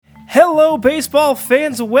Hello, baseball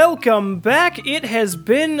fans. Welcome back. It has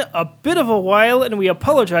been a bit of a while, and we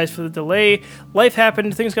apologize for the delay. Life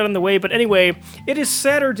happened, things got in the way, but anyway, it is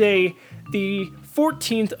Saturday, the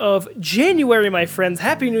 14th of January, my friends.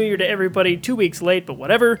 Happy New Year to everybody. 2 weeks late, but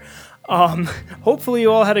whatever. Hopefully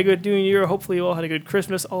you all had a good New Year. Hopefully you all had a good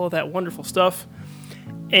Christmas. All of that wonderful stuff.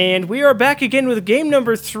 And we are back again with game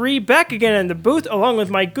number 3, back again in the booth, along with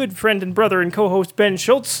my good friend and brother and co-host Ben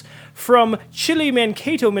Schultz from chilly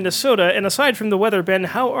Mankato, Minnesota. And aside from the weather, Ben,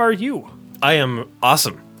 how are you? I am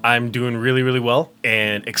awesome. I'm doing really, really well,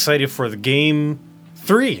 and excited for the game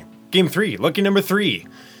 3. Game 3, lucky number 3,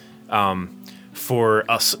 for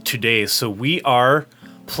us today. So we are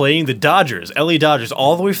playing the Dodgers, LA Dodgers,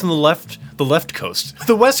 all the way from the left coast,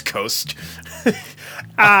 the West Coast.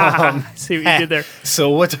 See what you did there. So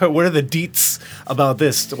what are the deets about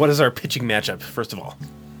this? What is our pitching matchup, first of all?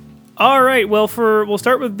 All right, well, we'll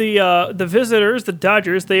start with the visitors, the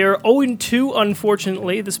Dodgers. They are 0-2,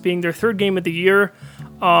 unfortunately, this being their third game of the year.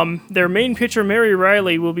 Their main pitcher, Mary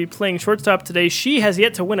Riley, will be playing shortstop today. She has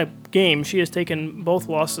yet to win a game. She has taken both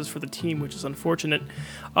losses for the team, which is unfortunate.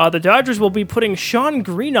 The Dodgers will be putting Shawn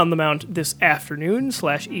Green on the mound this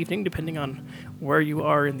afternoon/evening, depending on where you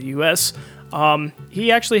are in the U.S.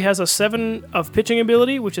 He actually has a 7 of pitching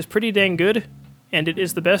ability, which is pretty dang good, and it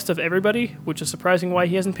is the best of everybody, which is surprising why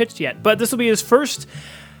he hasn't pitched yet. But this will be his first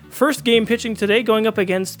game pitching today, going up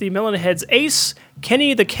against the Melonheads ace,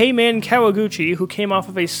 Kenny the K-Man Kawaguchi, who came off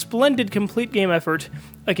of a splendid complete game effort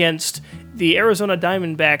against the Arizona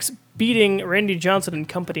Diamondbacks, beating Randy Johnson and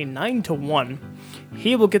company 9-1.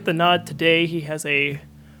 He will get the nod today. He has a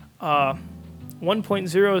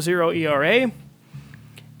 1.00 ERA,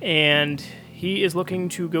 and he is looking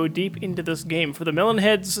to go deep into this game. For the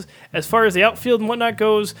Melonheads, as far as the outfield and whatnot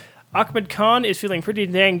goes, Ahmed Khan is feeling pretty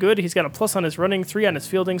dang good. He's got a plus on his running, 3 on his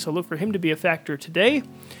fielding, so look for him to be a factor today.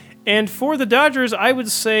 And for the Dodgers, I would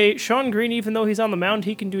say Shawn Green, even though he's on the mound,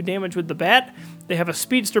 he can do damage with the bat. They have a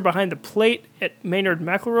speedster behind the plate at Maynard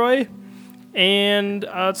McElroy. And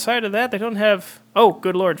outside of that, they don't have... Oh,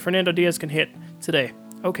 good lord, Fernando Diaz can hit today.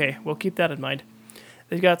 Okay, we'll keep that in mind.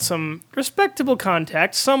 They've got some respectable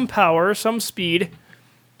contact, some power, some speed.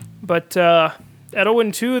 But at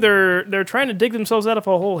 0-2, they're trying to dig themselves out of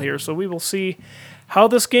a hole here. So we will see how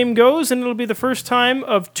this game goes, and it'll be the first time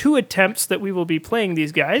of 2 attempts that we will be playing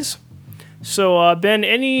these guys. So, Ben,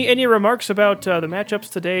 any remarks about the matchups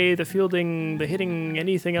today, the fielding, the hitting,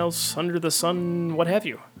 anything else under the sun, what have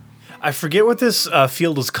you? I forget what this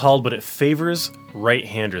field is called, but it favors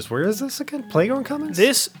right-handers. Where is this again? Playground Commons?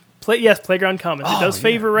 Yes, Playground Commons. It does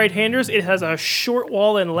favor right-handers. It has a short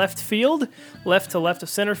wall in left field, left to left of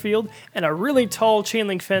center field, and a really tall chain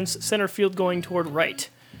link fence, center field going toward right.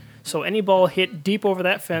 So any ball hit deep over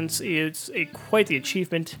that fence is quite the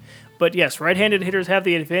achievement. But yes, right-handed hitters have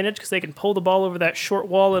the advantage because they can pull the ball over that short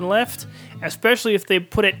wall in left, especially if they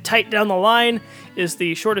put it tight down the line, is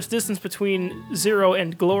the shortest distance between 0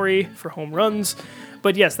 and glory for home runs.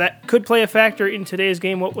 But yes, that could play a factor in today's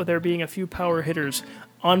game, what with there being a few power hitters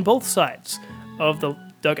on both sides of the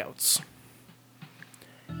dugouts.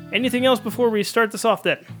 Anything else before we start this off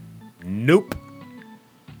then? Nope.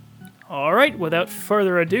 All right, without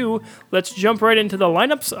further ado, let's jump right into the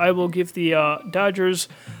lineups. I will give the Dodgers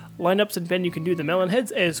lineups, and Ben, you can do the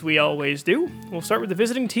Melonheads, as we always do. We'll start with the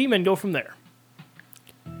visiting team and go from there.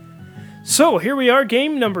 So, here we are,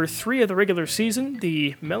 game number 3 of the regular season,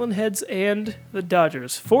 the Melonheads and the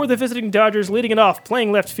Dodgers. For the visiting Dodgers, leading it off,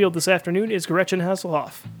 playing left field this afternoon, is Gretchen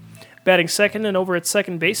Hasselhoff. Batting second and over at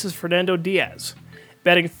second base is Fernando Diaz.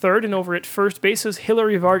 Batting third and over at first base is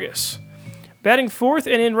Hillary Vargas. Batting fourth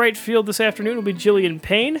and in right field this afternoon will be Jillian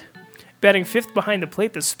Payne. Batting fifth behind the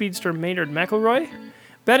plate, the speedster Maynard McElroy.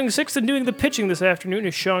 Batting sixth and doing the pitching this afternoon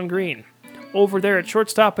is Shawn Green. Over there at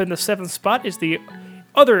shortstop in the 7th spot is the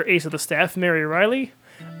other ace of the staff, Mary Riley.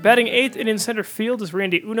 Batting 8th and in center field is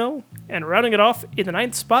Randy Uno. And rounding it off in the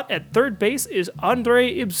 9th spot at third base is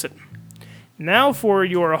Andre Ibsen. Now for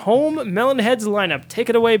your home Melonheads lineup. Take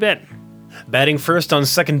it away, Ben. Batting first on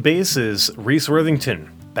second base is Reese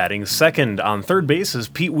Worthington. Batting second on third base is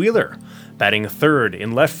Pete Wheeler. Batting third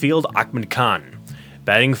in left field, Ahmed Khan.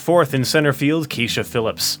 Batting fourth in center field, Keisha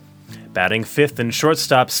Phillips. Batting fifth in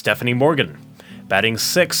shortstop, Stephanie Morgan. Batting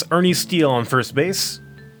sixth, Ernie Steele on first base.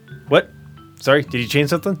 What? Sorry, did you change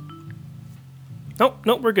something?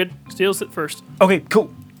 Nope, we're good. Steele's at first. Okay,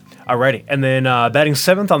 cool. Alrighty, and then batting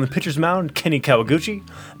seventh on the pitcher's mound, Kenny Kawaguchi.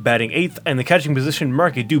 Batting eighth in the catching position,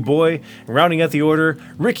 Marky Dubois. And rounding out the order,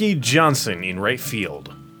 Ricky Johnson in right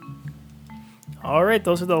field. All right,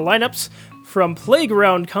 those are the lineups from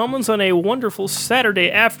Playground Commons on a wonderful Saturday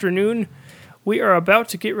afternoon. We are about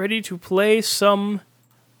to get ready to play some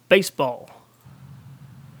baseball.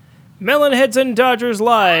 Melonheads and Dodgers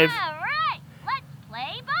live All right, let's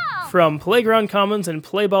play ball. from Playground Commons and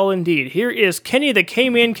Play Ball Indeed. Here is Kenny the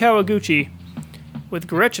K-Man Kawaguchi with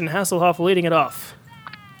Gretchen Hasselhoff leading it off.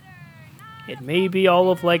 It may be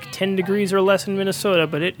all of like 10 degrees or less in Minnesota,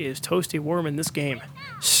 but it is toasty warm in this game.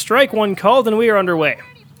 Strike one called and we are underway.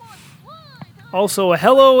 Also,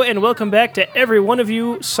 hello and welcome back to every one of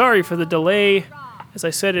you. Sorry for the delay. As I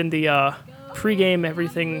said in the pregame,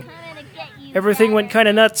 everything went kind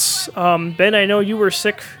of nuts. Ben, I know you were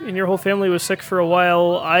sick and your whole family was sick for a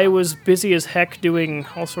while. I was busy as heck doing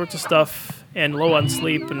all sorts of stuff and low on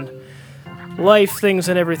sleep and life things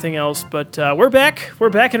and everything else. But we're back. We're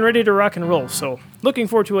back and ready to rock and roll. So looking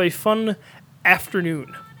forward to a fun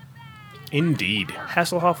afternoon. Indeed.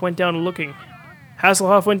 Hasselhoff went down looking,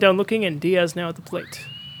 and Diaz now at the plate.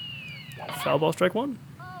 Foul ball, strike one.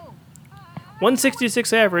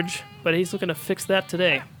 166 average, but he's looking to fix that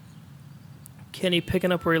today. Kenny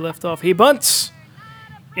picking up where he left off. He bunts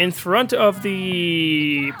in front of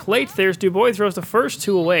the plate. There's Dubois, throws the first,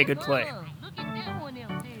 2 away. Good play. Look at that one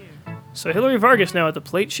out there. So Hillary Vargas now at the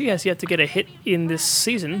plate. She has yet to get a hit in this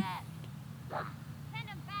season.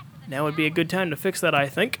 Now would be a good time to fix that, I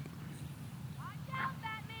think.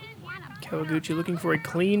 Kawaguchi looking for a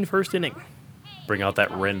clean first inning. Bring out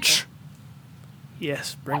that wrench.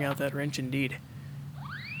 Yes, bring out that wrench indeed.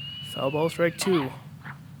 Foul ball, strike two.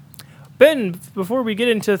 Ben, before we get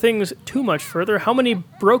into things too much further, how many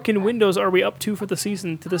broken windows are we up to for the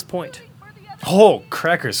season to this point? Oh,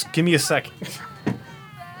 crackers. Give me a sec.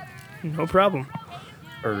 No problem.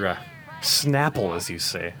 Or Snapple, as you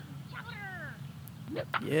say.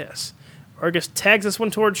 Yes. Vargas tags this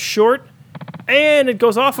one towards short, and it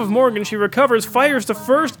goes off of Morgan. She recovers, fires to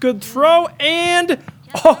first, good throw, and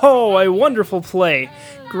oh, a wonderful play.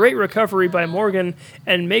 Great recovery by Morgan,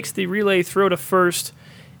 and makes the relay throw to first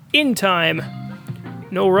in time.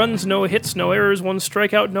 No runs, no hits, no errors, 1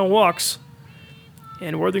 strikeout, no walks.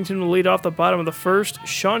 And Worthington will lead off the bottom of the first.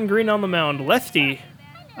 Sean Green on the mound, lefty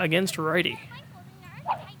against righty.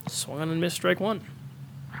 Swung on and missed, strike one.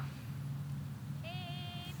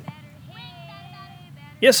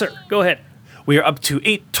 Yes, sir. Go ahead. We are up to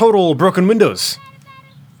 8 total broken windows.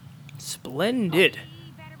 Splendid.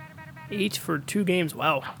 8 for 2 games.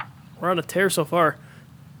 Wow. We're on a tear so far.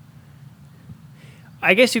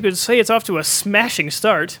 I guess you could say it's off to a smashing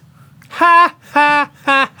start. Ha ha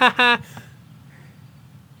ha ha ha.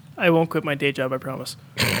 I won't quit my day job, I promise.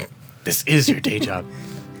 This is your day job.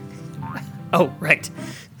 Oh, right.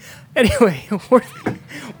 Anyway,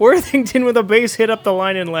 Worthington with a base hit up the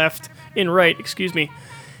line in right,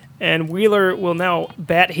 and Wheeler will now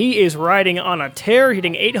bat. He is riding on a tear,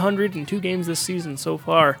 hitting 800 in 2 games this season so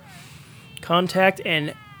far. Contact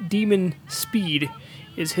and demon speed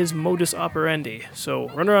is his modus operandi. So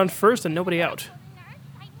runner on first and nobody out.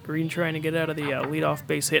 Green trying to get out of the leadoff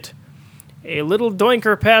base hit. A little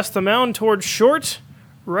doinker past the mound towards short.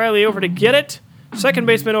 Riley over to get it. Second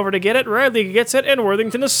baseman over to get it. Riley gets it, and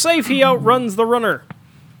Worthington is safe. He outruns the runner.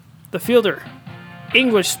 The fielder.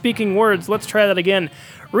 English-speaking words. Let's try that again.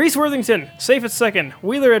 Reese Worthington, safe at second.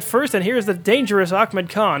 Wheeler at first, and here's the dangerous Ahmed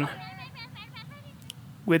Khan.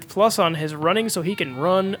 With plus on his running so he can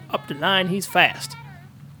run up to 9. He's fast.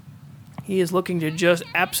 He is looking to just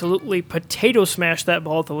absolutely potato smash that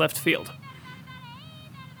ball to left field.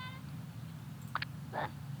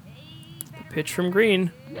 The pitch from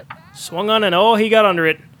Green. Swung on and he got under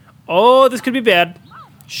it. Oh, this could be bad.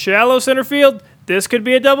 Shallow center field. This could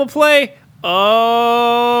be a double play.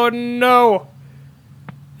 Oh, no.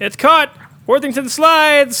 It's caught. Worthington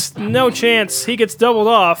slides. No chance. He gets doubled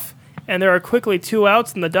off. And there are quickly 2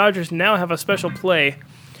 outs, and the Dodgers now have a special play.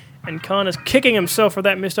 And Khan is kicking himself for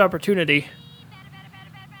that missed opportunity.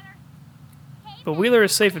 But Wheeler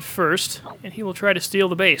is safe at first, and he will try to steal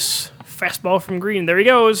the base. Fastball from Green. There he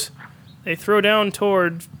goes. They throw down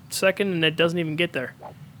toward second, and it doesn't even get there.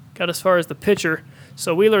 Got as far as the pitcher.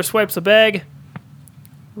 So Wheeler swipes the bag.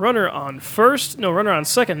 Runner on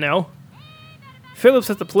second now. Phillips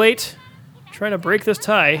at the plate, trying to break this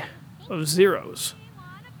tie of zeros.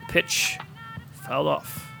 Pitch. Fouled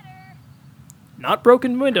off. Not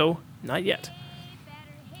broken window. Not yet.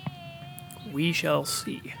 We shall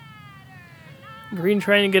see. Green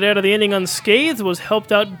trying to get out of the inning unscathed, was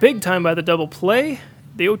helped out big time by the double play.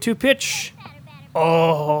 The 0-2 pitch.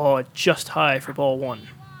 Oh, just high for ball 1.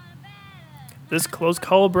 This close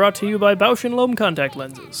call brought to you by Bausch & Lomb contact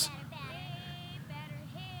lenses.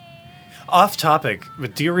 Off topic,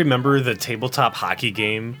 but do you remember the tabletop hockey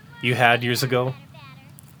game you had years ago?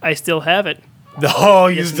 I still have it. Oh,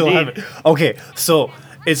 you Yes, still indeed. have it. Okay, so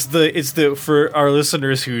It's the for our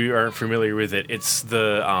listeners who aren't familiar with it. It's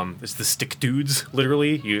the stick dudes.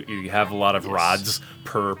 Literally, you have a lot of rods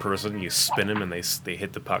per person. You spin them and they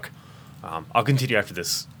hit the puck. I'll continue after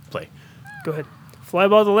this play. Go ahead. Fly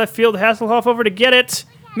ball to left field. Hasselhoff over to get it.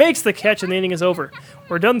 Makes the catch, and the inning is over.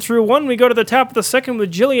 We're done through one. We go to the top of the second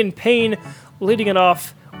with Jillian Payne leading it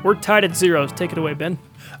off. We're tied at zeros. Take it away, Ben.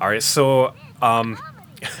 All right, so I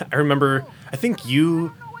remember. I think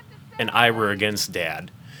you and I were against Dad,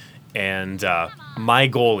 and my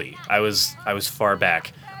goalie. I was far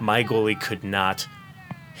back. My goalie could not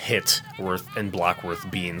hit Worth and block Worth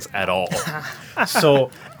beans at all.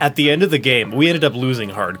 So at the end of the game, we ended up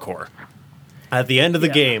losing hardcore. At the end of the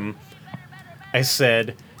game, I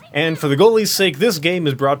said, and for the goalie's sake, this game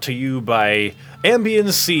is brought to you by Ambien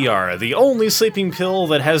CR, the only sleeping pill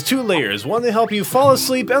that has two layers, one to help you fall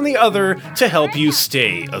asleep and the other to help you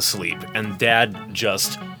stay asleep. And Dad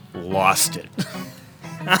just lost it.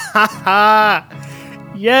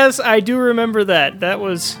 Yes, I do remember that. That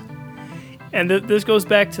was... And this goes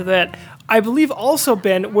back to that. I believe also,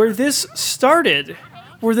 Ben, where this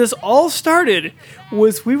all started,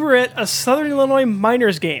 was we were at a Southern Illinois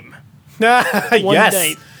Miners game.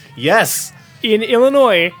 Yes. Yes. In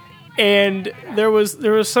Illinois, and there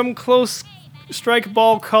was some close strike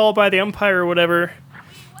ball call by the umpire or whatever,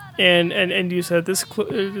 and you said this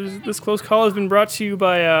close call has been brought to you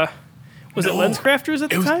by was it LensCrafters at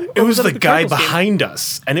the time? It was the guy Cardinals game? behind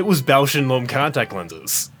us, and it was Bausch and Lomb contact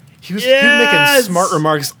lenses. He was making smart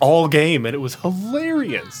remarks all game, and it was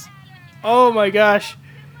hilarious. Oh my gosh,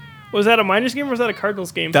 was that a Miners game or was that a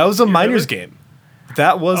Cardinals game? That was a Miners game.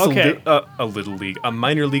 That was Okay. a little league, a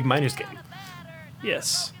minor league Miners game.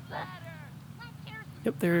 Yes.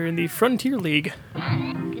 Yep, they're in the Frontier League.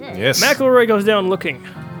 Yes. McElroy goes down looking.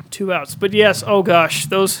 2 outs. But yes, oh gosh,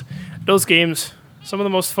 those games, some of the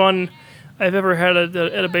most fun I've ever had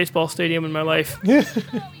at a baseball stadium in my life.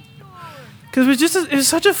 Because it was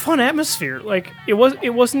such a fun atmosphere. Like it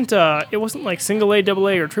wasn't like single A, double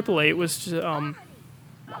A, or triple A. It was just,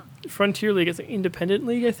 Frontier League. It's an independent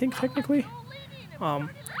league, I think, technically.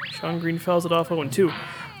 Sean Green fouls it off 0-2.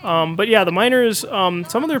 But yeah, the Miners, some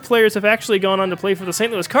of their players have actually gone on to play for the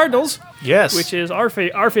St. Louis Cardinals. Yes. Which is our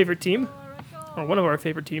favorite team, or one of our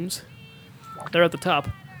favorite teams. They're at the top.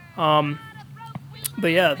 But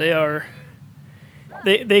yeah, they are.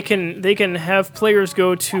 They can have players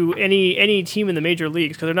go to any team in the major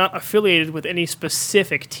leagues because they're not affiliated with any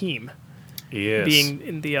specific team. Yes. Being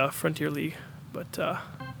in the Frontier League, but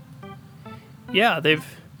yeah, they've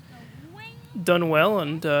done well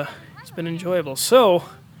and it's been enjoyable. So,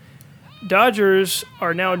 Dodgers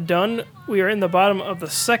are now done. We are in the bottom of the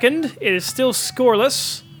second. It is still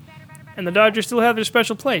scoreless, and the Dodgers still have their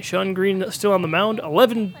special play. Sean Green still on the mound.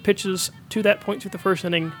 11 pitches to that point through the first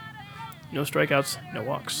inning. No strikeouts, no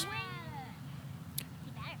walks.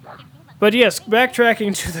 But yes,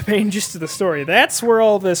 backtracking to the main gist of the story. That's where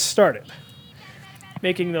all this started.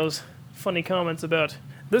 Making those funny comments about,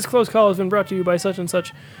 this close call has been brought to you by such and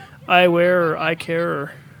such eyewear or eye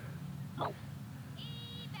care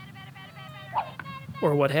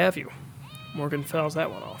or what have you. Morgan fouls that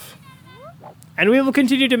one off. And we will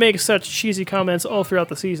continue to make such cheesy comments all throughout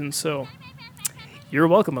the season, so you're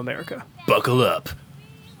welcome, America. Buckle up.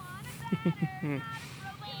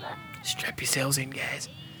 Strap yourselves in, guys.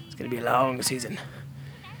 It's going to be a long season.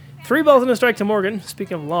 3 balls and a strike to Morgan.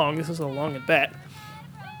 Speaking of long, this is a long at bat.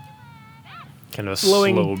 Kind of a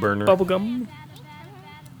Blowing slow burner. bubblegum.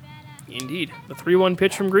 Indeed. The 3-1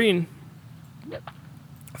 pitch from Green.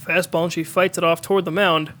 Fastball, and she fights it off toward the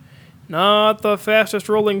mound. Not the fastest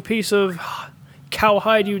rolling piece of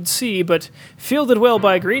cowhide you'd see, but fielded well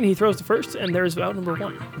by Green. He throws to first, and there's out number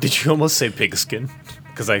 1. Did you almost say pigskin?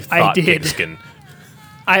 Because I thought did. pigskin.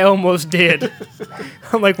 I almost did.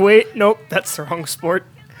 I'm like, wait, nope, that's the wrong sport.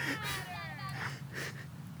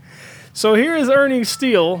 So here is Ernie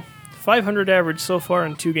Steele, 500 average so far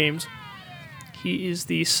in 2 games. He is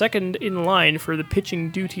the second in line for the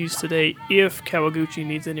pitching duties today if Kawaguchi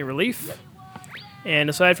needs any relief. And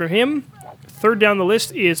aside from him, third down the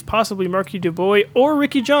list is possibly Marquis Dubois or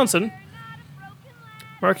Ricky Johnson.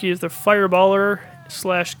 Marquis is the fireballer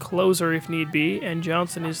 / closer if need be, and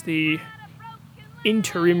Johnson is the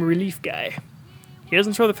interim relief guy. He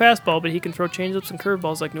doesn't throw the fastball, but he can throw changeups and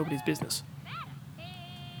curveballs like nobody's business.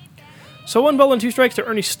 So 1 ball and 2 strikes to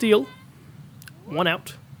Ernie Steele. 1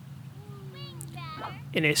 out.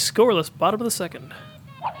 In a scoreless bottom of the second.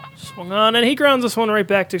 Swung on, and he grounds this one right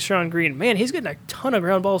back to Sean Green. Man, he's getting a ton of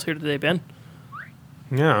ground balls here today, Ben.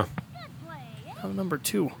 Yeah. Number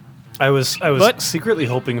 2. I was But- secretly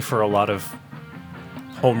hoping for a lot of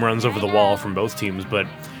home runs over the wall from both teams, but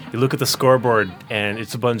You look at the scoreboard, and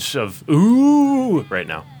it's a bunch of ooh right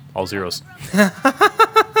now. All zeros.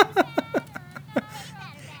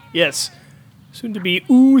 Yes. Soon to be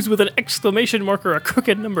ooze with an exclamation mark or a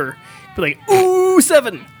crooked number. Be like, ooh,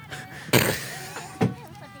 7.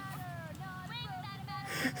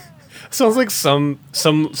 Sounds like some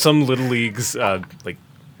Little League's like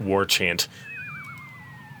war chant.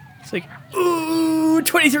 It's like, ooh,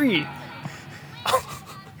 23.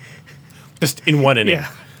 Just in one inning.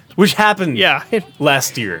 Yeah. Which happened Yeah.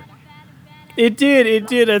 last year. It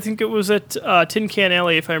did. I think it was at Tin Can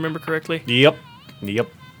Alley, if I remember correctly. Yep.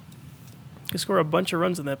 He scored a bunch of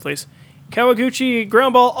runs in that place. Kawaguchi,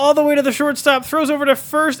 ground ball all the way to the shortstop, throws over to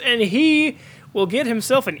first, and he will get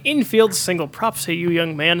himself an infield single. Props to you,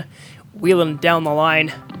 young man. Wheeling down the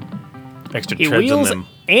line. Extra He treads on wheels them.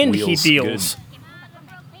 and wheels. he deals.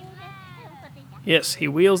 Yes, he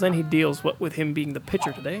wheels and he deals, what with him being the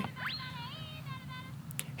pitcher today.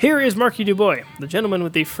 Here is Marky Dubois, the gentleman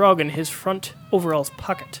with the frog in his front overalls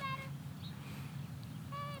pocket.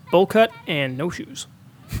 Bowl cut and no shoes.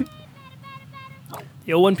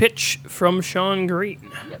 The 0-1 pitch from Sean Green.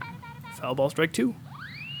 Foul ball, strike 2.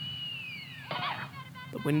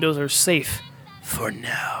 The windows are safe for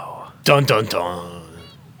now. Dun dun dun.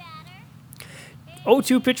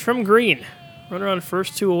 0-2 pitch from Green. Runner on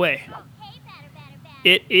first, 2 away.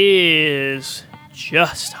 It is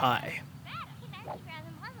just high.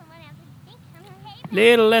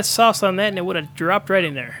 Little less sauce on that and it would have dropped right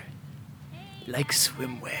in there. Like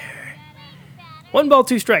swimwear. 1 ball,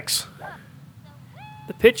 2 strikes.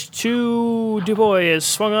 The pitch to Dubois is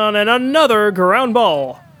swung on and another ground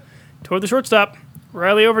ball. Toward the shortstop.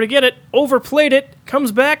 Riley over to get it. Overplayed it.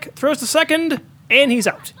 Comes back. Throws to second. And he's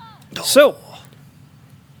out. So,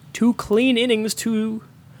 2 clean innings to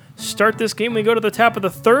start this game. We go to the top of the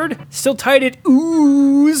third. Still tied at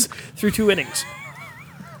ooze through 2 innings.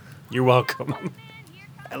 You're welcome.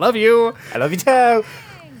 I love you. I love you too.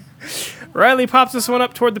 Riley pops this one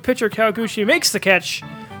up toward the pitcher. Kawaguchi makes the catch.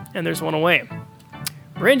 And there's 1 away.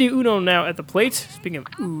 Randy Uno now at the plate. Speaking of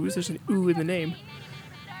ooze, there's an ooh in the name.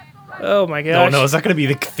 Oh my gosh. No, is that going to be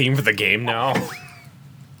the theme for the game now?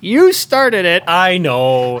 You started it. I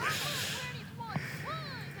know.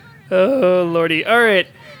 Oh, lordy. All right.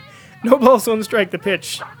 No balls, 1 strike. The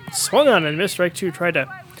pitch. Swung on and missed. Strike 2. Tried to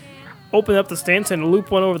open up the stance and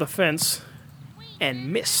loop one over the fence.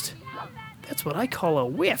 And missed. That's what I call a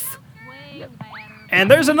whiff.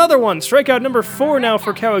 And there's another one. Strikeout number 4 now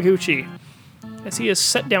for Kawaguchi. As he has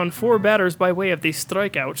set down 4 batters by way of the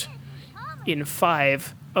strikeout in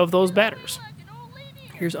 5 of those batters.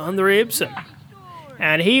 Here's Andre Ibsen.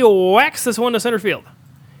 And he whacks this one to center field.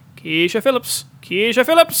 Keisha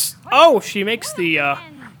Phillips. Oh, she makes the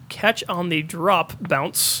catch on the drop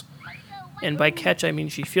bounce. And by catch, I mean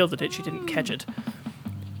she fielded it. She didn't catch it.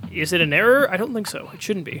 Is it an error? I don't think so. It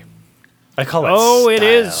shouldn't be. I call it Oh, it style.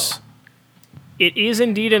 is. It is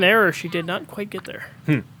indeed an error. She did not quite get there.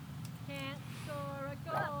 So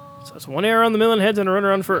it's 1 error on the Millen Heads and a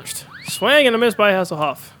runner on first. Swang and a miss by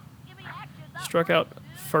Hasselhoff. Struck out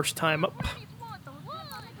first time up.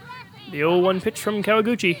 The 0-1 pitch from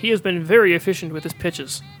Kawaguchi. He has been very efficient with his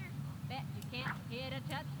pitches.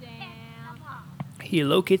 He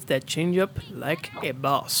locates that changeup like a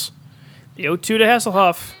boss. The 0-2 to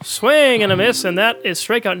Hasselhoff. Swing and a miss, and that is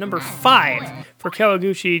strikeout number 5 for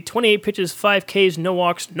Kawaguchi. 28 pitches, 5 Ks, no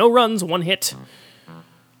walks, no runs, 1 hit.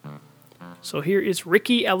 So here is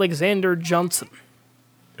Ricky Alexander Johnson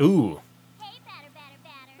Ooh.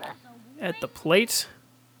 at the plate.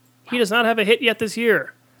 He does not have a hit yet this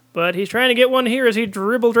year, but he's trying to get one here as he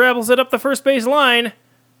dribble-drabbles it up the first base line.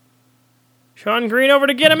 Sean Green over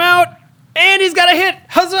to get him out, and he's got a hit!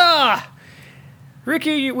 Huzzah!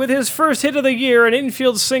 Ricky with his first hit of the year, an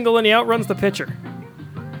infield single, and he outruns the pitcher.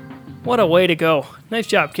 What a way to go. Nice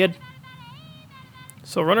job, kid.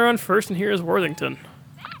 So runner on first, and here is Worthington.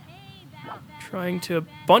 Trying to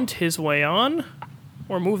bunt his way on,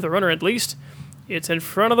 or move the runner at least. It's in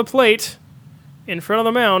front of the plate, in front of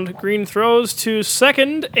the mound. Green throws to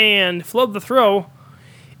second and flub the throw.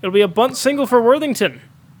 It'll be a bunt single for Worthington.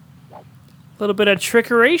 A little bit of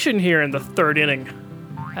trickeration here in the 3rd inning.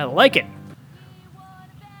 I like it.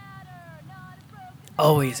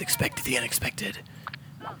 Always expect the unexpected.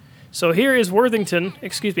 So here is Worthington.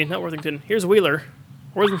 Excuse me, not Worthington. Here's Wheeler.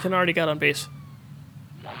 Worthington already got on base.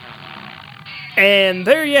 And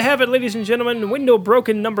there you have it, ladies and gentlemen. Window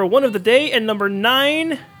broken, number 1 of the day, and number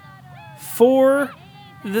 9 for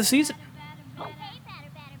the season.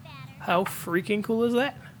 How freaking cool is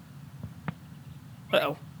that?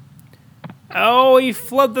 Uh-oh. Oh, he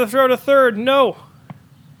flubbed the throw to third. No.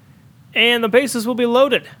 And the bases will be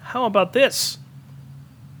loaded. How about this?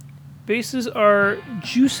 Bases are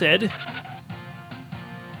juiced.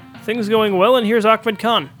 Things going well, and here's Ahmed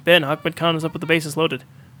Khan. Ben, Ahmed Khan is up with the bases loaded.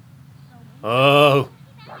 Oh,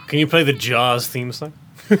 can you play the Jaws theme song?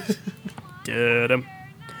 Dum,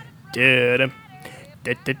 dum,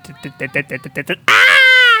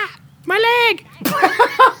 ah! My leg!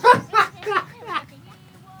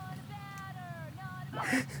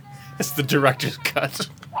 It's the director's cut.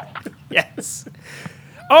 Yes.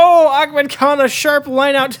 Oh, Ahmed Khan, a sharp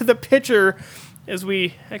line out to the pitcher, as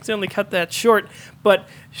we accidentally cut that short. But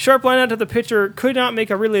sharp line out to the pitcher could not make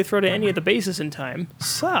a relay throw to any of the bases in time.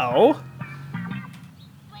 So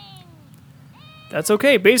that's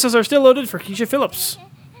okay. Bases are still loaded for Keisha Phillips.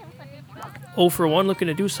 0 for 1, looking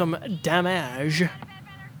to do some damage.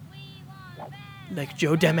 Like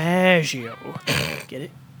Joe DiMaggio. Get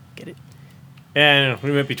it? Get it? And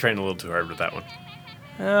we might be trying a little too hard with that one.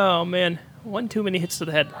 Oh, man. One too many hits to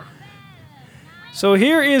the head. So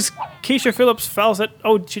here is Keisha Phillips fouls it.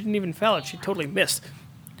 Oh, she didn't even foul it. She totally missed.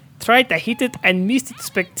 Tried to hit it and missed it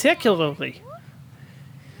spectacularly.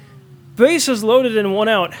 Bases loaded and 1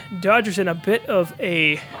 out. Dodgers in a bit of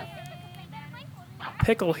a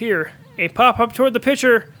pickle here. A pop-up toward the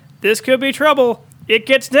pitcher. This could be trouble. It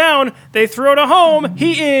gets down. They throw to home.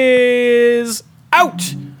 He is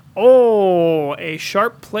out. Oh, a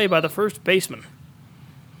sharp play by the first baseman.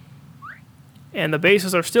 And the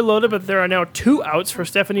bases are still loaded, but there are now 2 outs for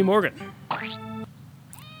Stephanie Morgan.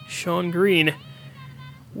 Sean Green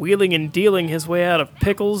wheeling and dealing his way out of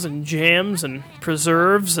pickles and jams and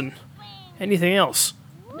preserves and anything else.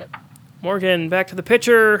 Morgan back to the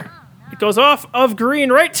pitcher. It goes off of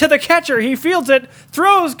Green right to the catcher. He fields it,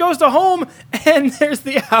 throws, goes to home, and there's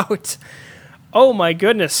the out. Oh my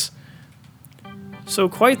goodness. So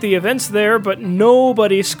quite the events there, but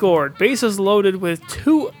nobody scored. Bases loaded with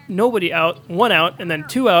 1 out, and then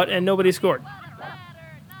 2 out, and nobody scored.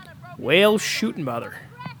 Whale shootin' bother.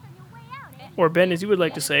 Or Ben, as you would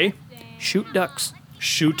like to say, shoot ducks.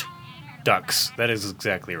 Shoot ducks. That is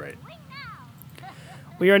exactly right.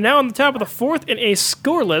 We are now on the top of the 4th in a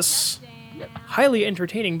scoreless, highly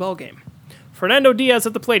entertaining ball game. Fernando Diaz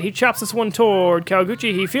at the plate. He chops this one toward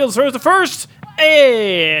Kawaguchi. He fields, throws to first,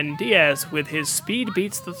 and Diaz with his speed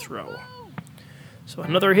beats the throw. So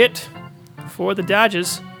another hit for the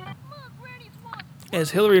Dodgers.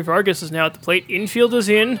 As Hillary Vargas is now at the plate. Infield is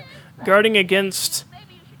in, guarding against,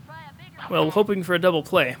 well, hoping for a double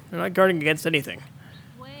play. They're not guarding against anything.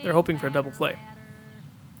 They're hoping for a double play.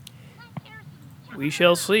 We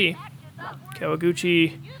shall see.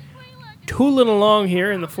 Kawaguchi tooling along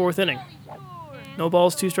here in the 4th inning. No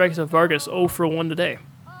balls, 2 strikes of Vargas, 0 for 1 today.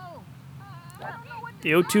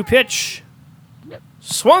 The 0-2 pitch.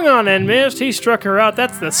 Swung on and missed. He struck her out.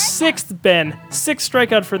 That's the 6th, Ben. 6th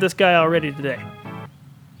strikeout for this guy already today.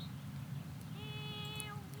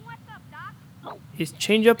 His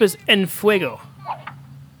changeup is en fuego.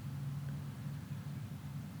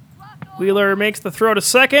 Wheeler makes the throw to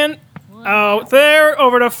second. Out there,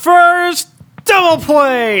 over to first. Double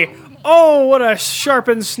play! Oh, what a sharp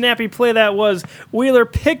and snappy play that was. Wheeler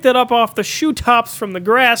picked it up off the shoe tops from the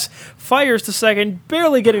grass, fires to second,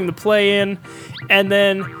 barely getting the play in, and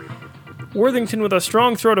then Worthington with a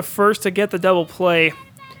strong throw to first to get the double play.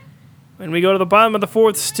 When we go to the bottom of the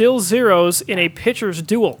 4th, still zeros in a pitcher's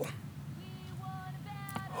duel.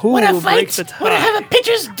 Who will break the tie? Wanna have a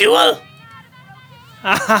pitcher's duel?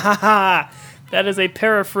 That is a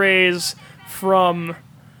paraphrase from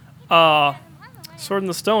Sword in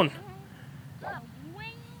the Stone,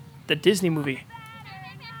 the Disney movie.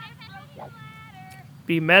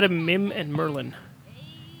 Be Madame Mim and Merlin,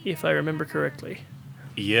 if I remember correctly.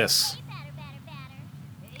 Yes.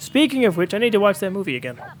 Speaking of which, I need to watch that movie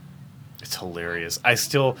again. It's hilarious. I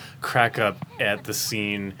still crack up at the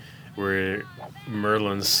scene where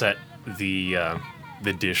Merlin set the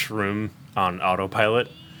dish room on autopilot.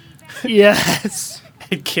 Yes.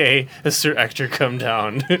 And Kay has Sir Ector come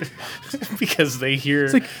down because they hear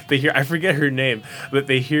I forget her name, but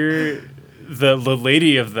they hear the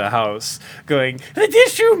lady of the house going, "The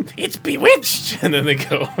dish room, it's bewitched," and then they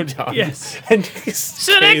go down. Yes. And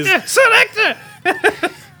Sir Ector!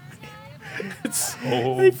 It's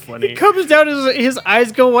so funny. He comes down, his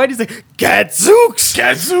eyes go wide, he's like, Gadzooks!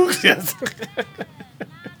 Gadzooks! Yes.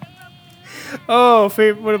 Oh,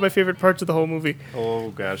 one of my favorite parts of the whole movie.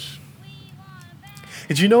 Oh gosh.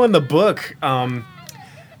 Did you know in the book, I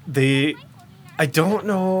don't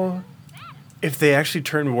know if they actually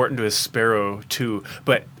turned Wart into a sparrow too,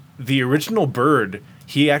 but the original bird,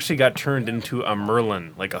 he actually got turned into a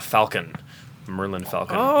merlin, like a falcon, Merlin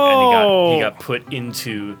falcon, and he got put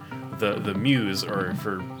into the mews, or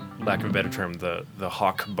for lack of a better term, the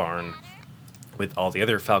hawk barn, with all the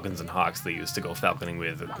other falcons and hawks they used to go falconing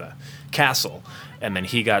with at the castle. And then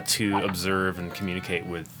he got to observe and communicate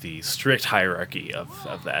with the strict hierarchy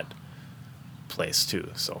of that place too.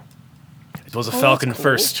 So it was a falcon that's cool.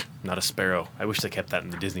 first, not a sparrow. I wish they kept that in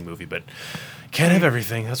the Disney movie, but can't have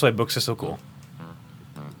everything. That's why books are so cool.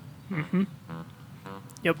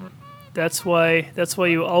 Yep. That's why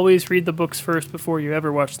you always read the books first before you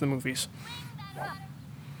ever watch the movies.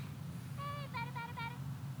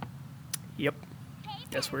 Yep.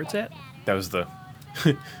 That's where it's at. That was the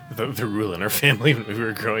the rule in our family when we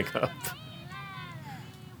were growing up.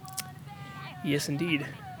 Yes, indeed.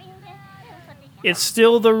 It's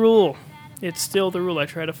still the rule. It's still the rule. I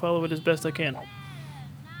try to follow it as best I can.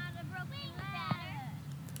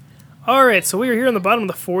 All right, so we are here in the bottom of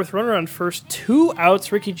the fourth. Runner on first. 2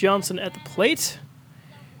 outs. Ricky Johnson at the plate.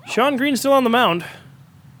 Sean Green still on the mound.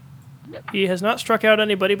 He has not struck out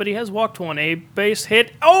anybody, but he has walked one. A base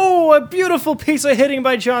hit. Oh, a beautiful piece of hitting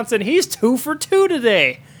by Johnson. He's 2 for 2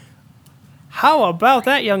 today. How about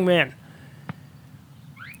that, young man?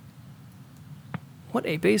 What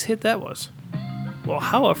a base hit that was. Well,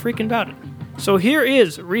 how a freaking about it. So here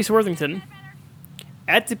is Reese Worthington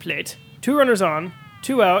at the plate. 2 runners on,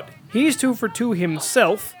 2 out. He's 2 for 2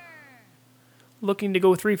 himself. Looking to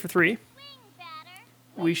go 3 for 3.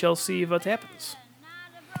 We shall see what happens.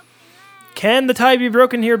 Can the tie be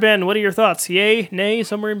broken here, Ben? What are your thoughts? Yay, nay,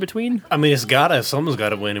 somewhere in between? I mean, someone's got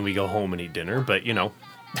to win and we go home and eat dinner, but, you know.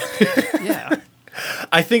 Yeah.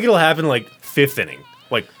 I think it'll happen, like, 5th inning.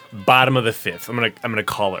 Like, bottom of the 5th. I'm gonna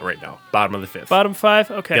call it right now. Bottom of the 5th. Bottom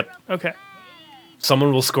 5? Okay. Yep. Okay.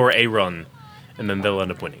 Someone will score a run, and then they'll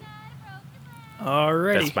end up winning.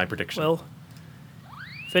 Alrighty. That's my prediction. Well,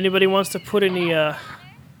 if anybody wants to put any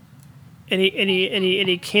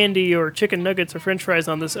candy or chicken nuggets or French fries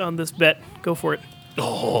on this bet, go for it.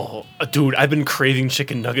 Oh, dude, I've been craving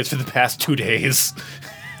chicken nuggets for the past 2 days.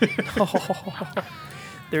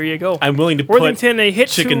 There you go. I'm willing to Worthington, a hit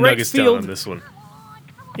put chicken to right nuggets down field. on this one.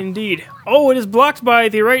 Indeed. Oh, it is blocked by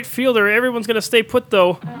the right fielder. Everyone's going to stay put,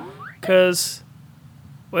 though, because,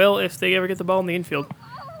 well, if they ever get the ball in the infield.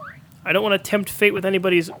 I don't want to tempt fate with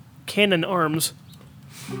anybody's cannon arms.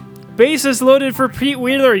 Bases loaded for Pete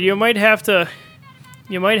Wheeler. You might have to,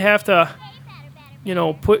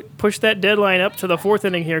 push that deadline up to the 4th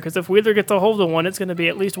inning here, because if Wheeler gets a hold of one, it's going to be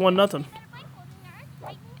at least 1-0.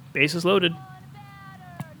 Bases loaded.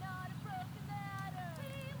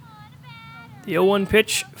 The 0-1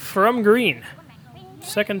 pitch from Green.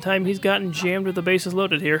 Second time he's gotten jammed with the bases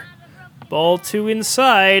loaded here. Ball 2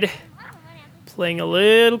 inside. Playing a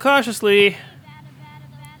little cautiously.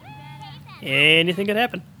 Anything could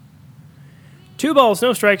happen. 2 balls,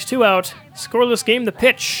 no strikes, 2 out. Scoreless game. The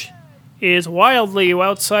pitch is wildly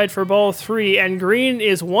outside for ball 3, and Green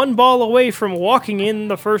is 1 ball away from walking in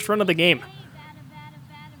the first run of the game.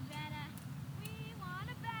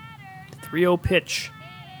 3-0 pitch.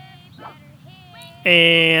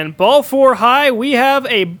 And ball 4 high, we have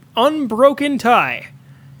a unbroken tie.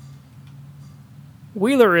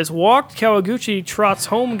 Wheeler is walked, Kawaguchi trots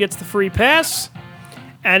home, gets the free pass.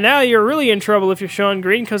 And now you're really in trouble if you're Sean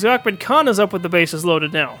Green, because Ahmed Khan is up with the bases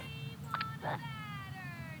loaded now.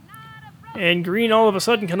 And Green all of a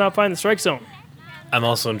sudden cannot find the strike zone. I'm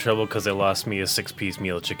also in trouble because they lost me a 6-piece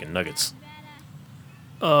meal of chicken nuggets.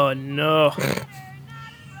 Oh, no.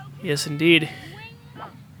 Yes, indeed.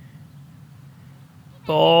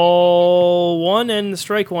 Ball 1 and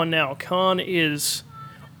strike 1 now. Khan is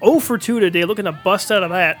 0 for 2 today, looking to bust out of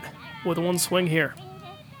that with 1 swing here.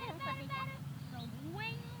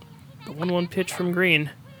 The 1-1 pitch from Green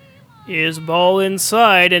is ball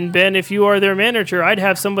inside, and Ben, if you are their manager, I'd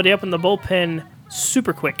have somebody up in the bullpen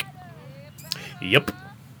super quick. Yep.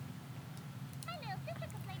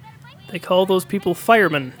 They call those people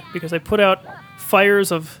firemen because they put out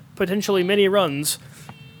fires of potentially many runs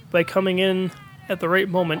by coming in at the right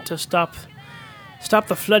moment to stop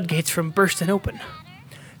the floodgates from bursting open.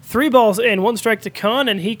 3 balls and 1 strike to Khan,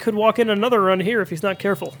 and he could walk in another run here if he's not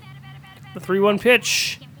careful. The 3-1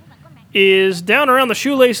 pitch is down around the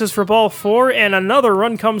shoelaces for ball 4, and another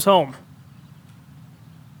run comes home.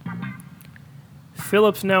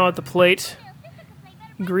 Phillips now at the plate.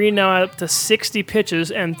 Green now up to 60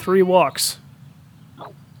 pitches and 3 walks.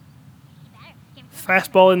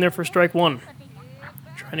 Fastball in there for strike 1.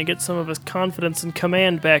 Trying to get some of his confidence and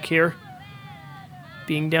command back here.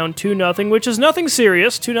 Being down 2-0, which is nothing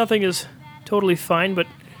serious. 2-0 is totally fine, but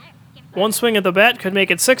 1 swing at the bat could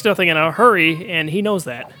make it 6-0 in a hurry, and he knows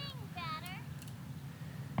that.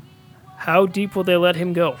 How deep will they let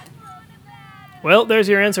him go? Well, there's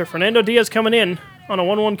your answer. Fernando Diaz coming in on a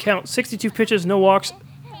 1-1 count. 62 pitches, no walks,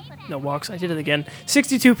 No walks. I did it again.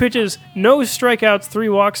 62 pitches, no strikeouts, 3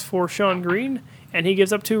 walks for Sean Green, and he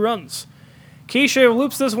gives up 2 runs. Keisha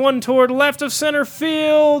loops this one toward left of center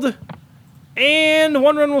field, and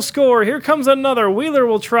 1 run will score. Here comes another. Wheeler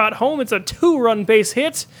will trot home. It's a 2-run base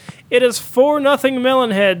hit. It is 4-0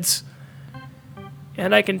 Melonheads,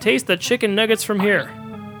 and I can taste the chicken nuggets from here.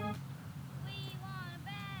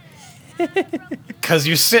 Because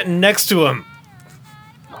you're sitting next to him.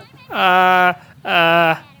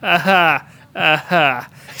 Aha. I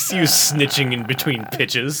see you snitching in between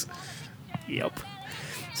pitches. Yep.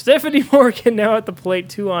 Stephanie Morgan now at the plate,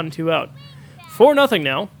 2 on, 2 out. 4-0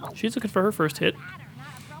 now. She's looking for her first hit.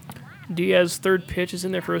 Diaz's third pitch is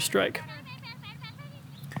in there for a strike.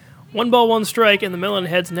 1 ball, 1 strike, and the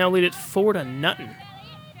Melonheads now lead it 4-0.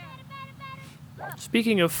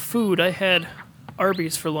 Speaking of food, I had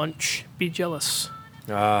Arby's for lunch. Be jealous.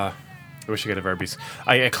 I wish I could have Arby's.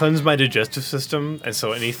 I cleanse my digestive system, and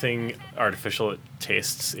so anything artificial it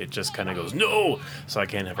tastes, it just kind of goes, no! So I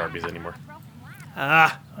can't have Arby's anymore.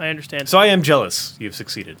 I understand. So I am jealous. You've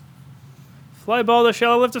succeeded. Fly ball to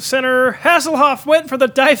shallow left of center. Hasselhoff went for the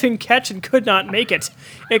diving catch and could not make it.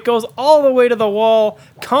 It goes all the way to the wall.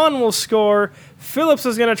 Kahn will score. Phillips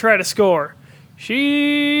is going to try to score.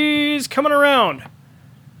 She's coming around.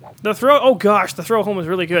 The throw, oh gosh, the throw home is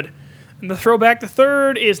really good. And the throw back to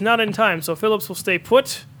third is not in time, so Phillips will stay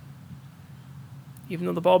put. Even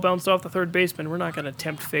though the ball bounced off the third baseman, we're not going to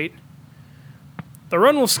tempt fate. The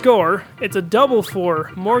run will score. It's a double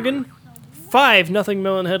for Morgan. 5-0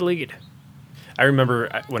 Melonhead lead. I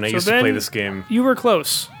remember when I used to play this game. You were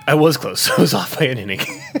close. I was close. I was off by an inning.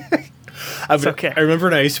 It's okay. I remember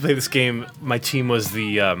when I used to play this game, my team was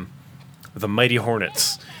the Mighty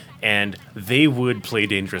Hornets, and they would play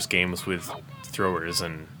dangerous games with throwers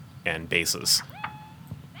and bases.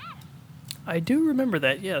 I do remember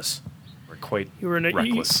that, yes. We're quite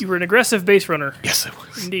reckless. You were an aggressive base runner. Yes, I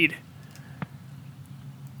was. Indeed.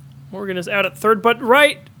 Morgan is out at third, but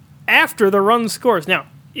right after the run scores. Now,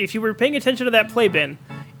 if you were paying attention to that play, Ben,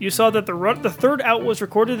 you saw that the third out was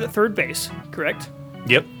recorded at third base, correct?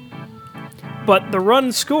 Yep. But the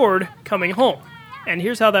run scored coming home. And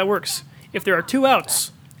here's how that works. If there are 2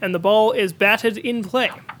 outs and the ball is batted in play,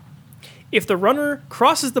 if the runner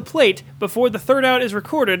crosses the plate before the third out is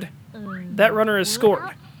recorded, that runner is scored,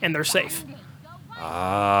 and they're safe.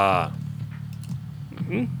 Ah.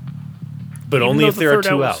 Mm-hmm. But Even only though if the there are third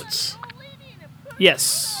 2 out outs.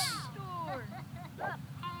 Yes.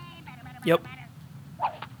 Yep.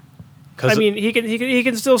 I 'Cause mean, he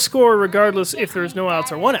can still score regardless if there's no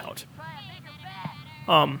outs or 1 out.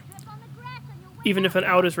 Even if an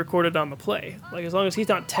out is recorded on the play. Like, as long as he's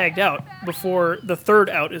not tagged out before the third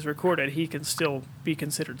out is recorded, he can still be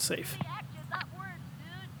considered safe.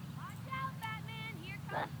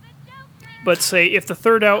 But say if the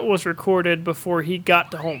third out was recorded before he got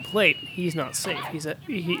to home plate, he's not safe.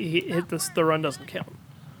 He hit this. The run doesn't count.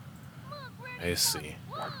 I see.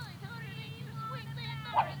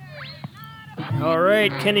 All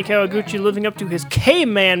right, Kenny Kawaguchi living up to his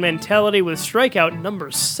K-Man mentality with strikeout number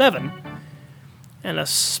 7 and a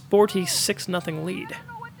sporty 6-0 lead.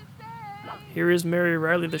 Here is Mary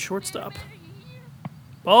Riley, the shortstop.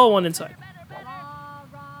 Ball 1 inside.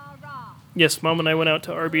 Yes, Mom and I went out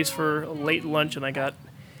to Arby's for a late lunch, and I got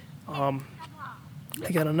a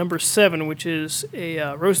number 7, which is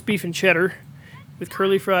a roast beef and cheddar with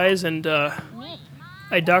curly fries, and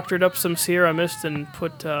I doctored up some Sierra Mist and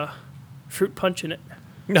put fruit punch in it.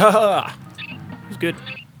 It was good.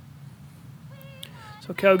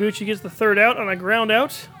 So Kawaguchi gets the third out on a ground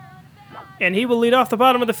out, and he will lead off the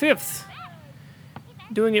bottom of the 5th.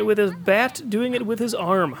 Doing it with his bat, doing it with his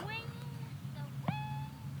arm.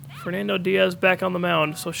 Fernando Diaz back on the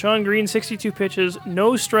mound. So Sean Green, 62 pitches,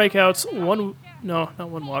 no strikeouts, not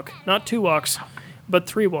 1 walk, not 2 walks, but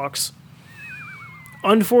 3 walks.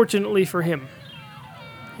 Unfortunately for him.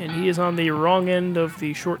 And he is on the wrong end of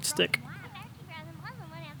the short stick.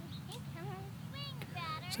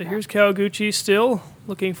 So here's Kawaguchi still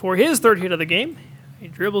looking for his 3rd hit of the game. He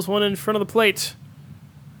dribbles one in front of the plate.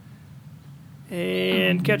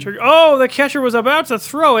 And catcher... Oh, the catcher was about to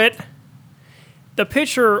throw it. The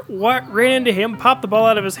pitcher ran into him, popped the ball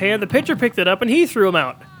out of his hand. The pitcher picked it up, and he threw him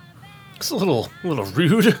out. It's a little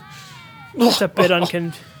rude. It's a bit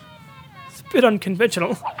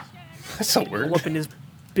unconventional. That's a word. All up in his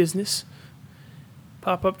business.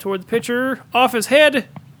 Pop up toward the pitcher, off his head,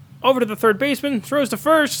 over to the third baseman, throws to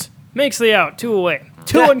first, makes the out, 2 away.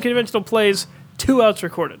 2 unconventional plays, 2 outs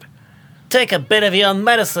recorded. Take a bit of your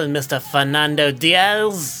medicine, Mr. Fernando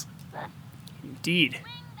Diaz. Indeed.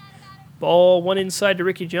 Ball 1 inside to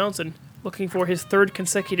Ricky Johnson, looking for his 3rd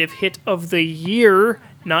consecutive hit of the year.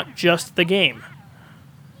 not just the game.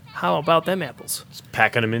 How about them apples? Just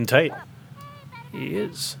packing them in tight. He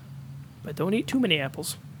is. But don't eat too many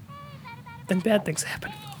apples. Then bad things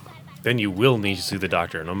happen. Then you will need to see the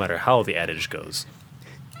doctor, no matter how the adage goes.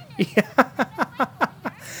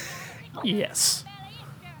 Yes.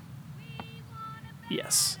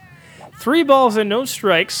 Yes. 3 balls and no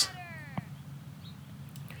strikes.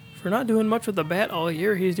 For not doing much with the bat all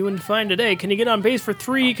year, he's doing fine today. Can he get on base for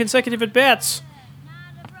 3 consecutive at-bats?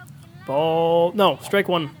 Ball. No, strike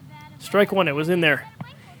 1. Strike 1. It was in there.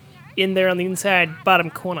 In there on the inside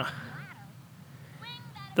bottom corner.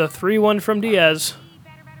 The 3-1 from Diaz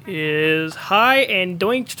is high and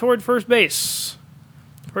doinked toward first base.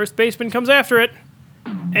 First baseman comes after it.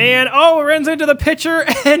 And, runs into the pitcher,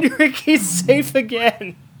 and Ricky's safe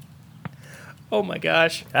again. Oh, my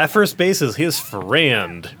gosh. At first base is his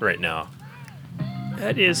friend right now.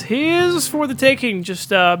 That is his for the taking. Just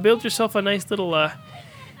build yourself a nice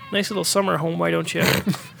little summer home, why don't you?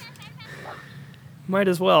 Might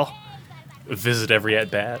as well. Visit every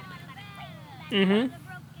at-bat. Mm-hmm.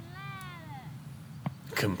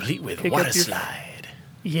 Complete with Kick water up your- slide.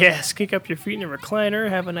 Yes, kick up your feet in a recliner,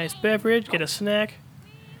 have a nice beverage, get a snack.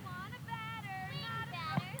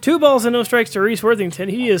 2 balls and no strikes to Reese Worthington.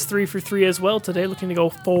 He is 3 for 3 as well today, looking to go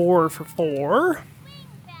 4 for 4.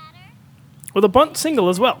 With a bunt single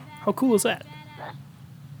as well. How cool is that?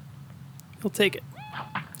 He'll take it.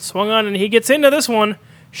 Swung on and he gets into this one.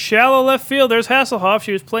 Shallow left field. There's Hasselhoff.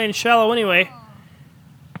 She was playing shallow anyway.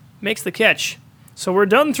 Makes the catch. So we're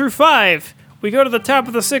done through 5. We go to the top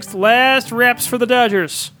of the 6th. Last wraps for the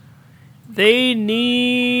Dodgers. They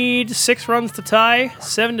need 6 runs to tie,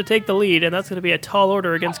 7 to take the lead, and that's going to be a tall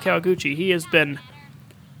order against Kawaguchi. He has been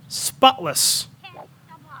spotless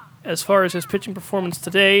as far as his pitching performance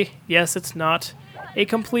today. Yes, it's not a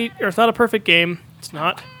it's not a perfect game. It's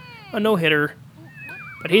not a no-hitter,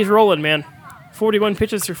 but he's rolling, man. 41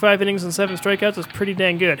 pitches through 5 innings and 7 strikeouts is pretty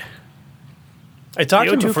dang good. I talked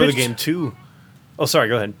to him 0-2 before the pitch. game, too. Oh, sorry,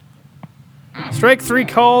 go ahead. Strike 3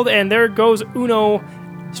 called, and there goes Uno.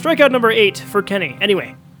 Strikeout number 8 for Kenny.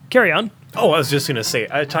 Anyway, carry on. Oh, I was just going to say,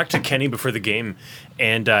 I talked to Kenny before the game,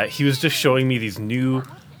 and he was just showing me these new,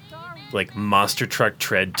 monster truck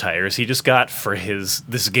tread tires he just got for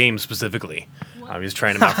this game specifically. He was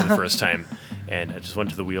trying them out for the first time, and I just went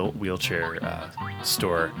to the wheelchair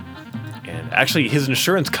store, and actually his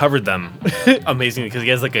insurance covered them amazingly because he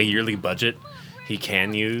has a yearly budget he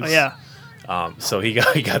can use. Oh, yeah. So he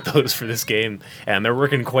got those for this game, and they're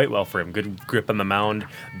working quite well for him. Good grip on the mound,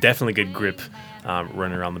 definitely good grip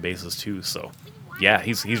running around the bases too. So, yeah,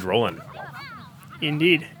 he's rolling.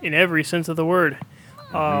 Indeed, in every sense of the word.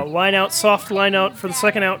 Soft line out for the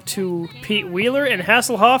second out to Pete Wheeler, and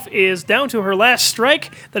Hasselhoff is down to her last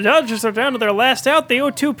strike. The Dodgers are down to their last out. The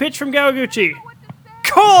 0-2 pitch from Kawaguchi.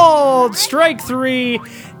 Called! Strike 3.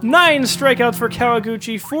 9 strikeouts for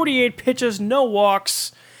Kawaguchi. 48 pitches, no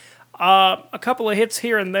walks. A couple of hits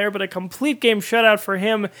here and there, but a complete game shutout for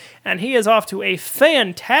him, and he is off to a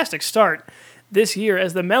fantastic start this year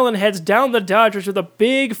as the Melonheads down the Dodgers with a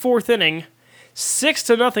big 4th inning.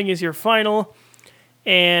 6-0 is your final,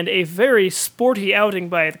 and a very sporty outing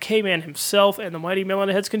by the K-Man himself, and the mighty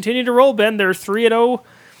Melonheads continue to roll, Ben. They're 3-0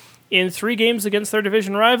 in 3 games against their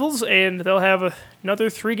division rivals, and they'll have another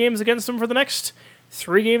 3 games against them for the next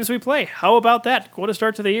 3 games we play. How about that? What a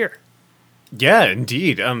start to the year. Yeah,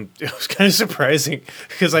 indeed. It was kind of surprising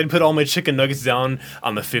because I'd put all my chicken nuggets down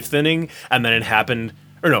on the 5th inning, and then it happened.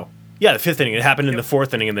 Or no, yeah, the 5th inning. It happened in the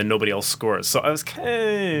 4th inning, and then nobody else scores. So I was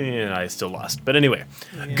I still lost. But anyway,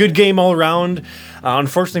 good game all around.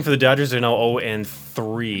 Unfortunately for the Dodgers, they're now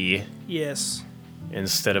 0-3 Yes.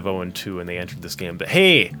 instead of 0-2, and they entered this game. But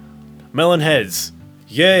hey, Melonheads,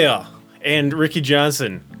 yeah, and Ricky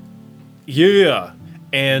Johnson, yeah,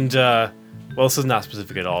 and well, this is not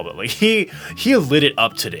specific at all, but he lit it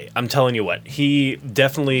up today. I'm telling you what, he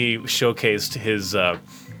definitely showcased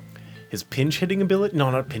his pinch hitting ability.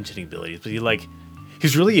 No, not pinch hitting abilities, but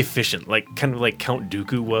he's really efficient, kind of like Count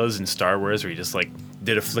Dooku was in Star Wars, where he just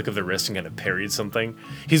did a flick of the wrist and kind of parried something.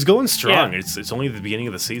 He's going strong. Yeah. It's only the beginning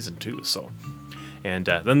of the season too, so. And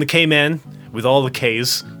then the K-Man with all the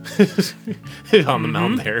K's on the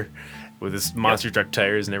mound there, with his monster truck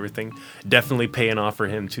tires and everything, definitely paying off for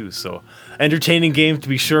him too. So entertaining game to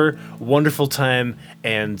be sure, wonderful time,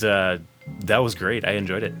 and that was great. I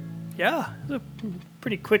enjoyed it. Yeah, it was a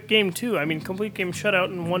pretty quick game too. I mean, complete game shutout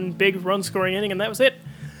and 1 big run-scoring inning, and that was it.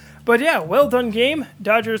 But yeah, well done game.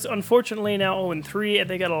 Dodgers, unfortunately, now 0-3, and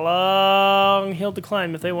they got a long hill to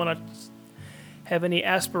climb if they want to have any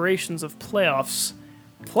aspirations of playoffs.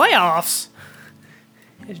 Playoffs?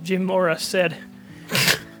 As Jim Mora said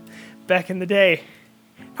back in the day.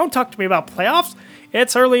 Don't talk to me about playoffs.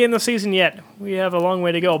 It's early in the season yet. We have a long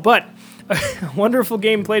way to go. But a wonderful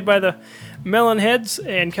game played by the Melonheads,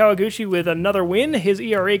 and Kawaguchi with another win. His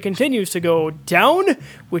ERA continues to go down,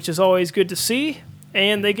 which is always good to see.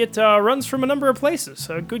 And they get runs from a number of places.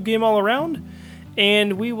 A good game all around.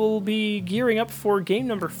 And we will be gearing up for game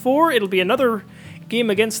number 4. It'll be another game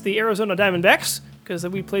against the Arizona Diamondbacks, because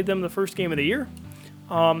we played them the first game of the year.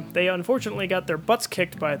 They unfortunately got their butts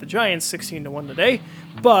kicked by the Giants 16-1 today,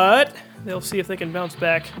 but they'll see if they can bounce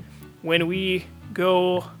back when we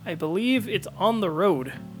go, I believe it's on the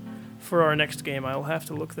road for our next game. I'll have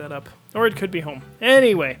to look that up. Or it could be home.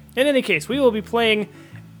 Anyway, in any case, we will be playing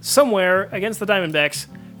somewhere against the Diamondbacks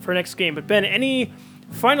for next game. But Ben, any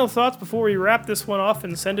final thoughts before we wrap this one off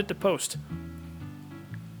and send it to post?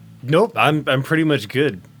 Nope, I'm pretty much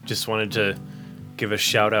good. Just wanted to give a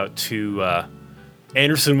shout out to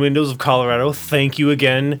Anderson Windows of Colorado. Thank you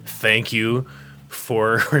again. Thank you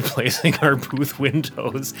for replacing our booth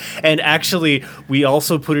windows. And actually, we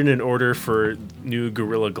also put in an order for new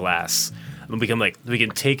Gorilla Glass. And we can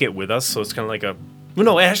take it with us, so it's kind of like a... Well,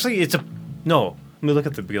 no, actually, it's a... No, let me look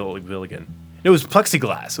at the bill again. It was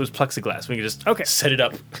plexiglass. We can just set it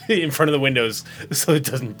up in front of the windows so it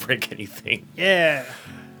doesn't break anything. Yeah.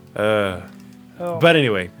 But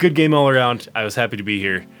anyway, good game all around. I was happy to be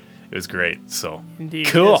here. It was great. So Indeed.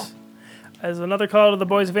 Cool. Yes. As another call to the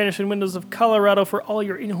boys of Anderson Windows of Colorado for all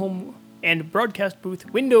your in-home and broadcast booth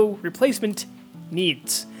window replacement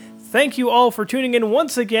needs. Thank you all for tuning in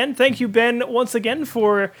once again. Thank you, Ben, once again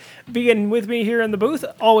for being with me here in the booth.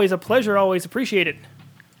 Always a pleasure. Always appreciate it.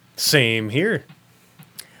 Same here.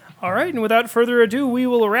 All right, and without further ado, we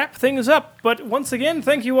will wrap things up. But once again,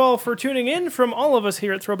 thank you all for tuning in from all of us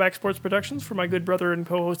here at Throwback Sports Productions, from my good brother and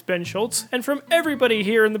co-host Ben Schultz, and from everybody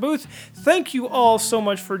here in the booth. Thank you all so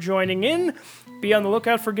much for joining in. Be on the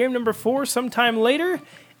lookout for game number 4 sometime later.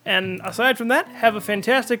 And aside from that, have a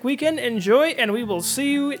fantastic weekend, enjoy, and we will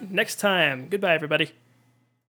see you next time. Goodbye, everybody.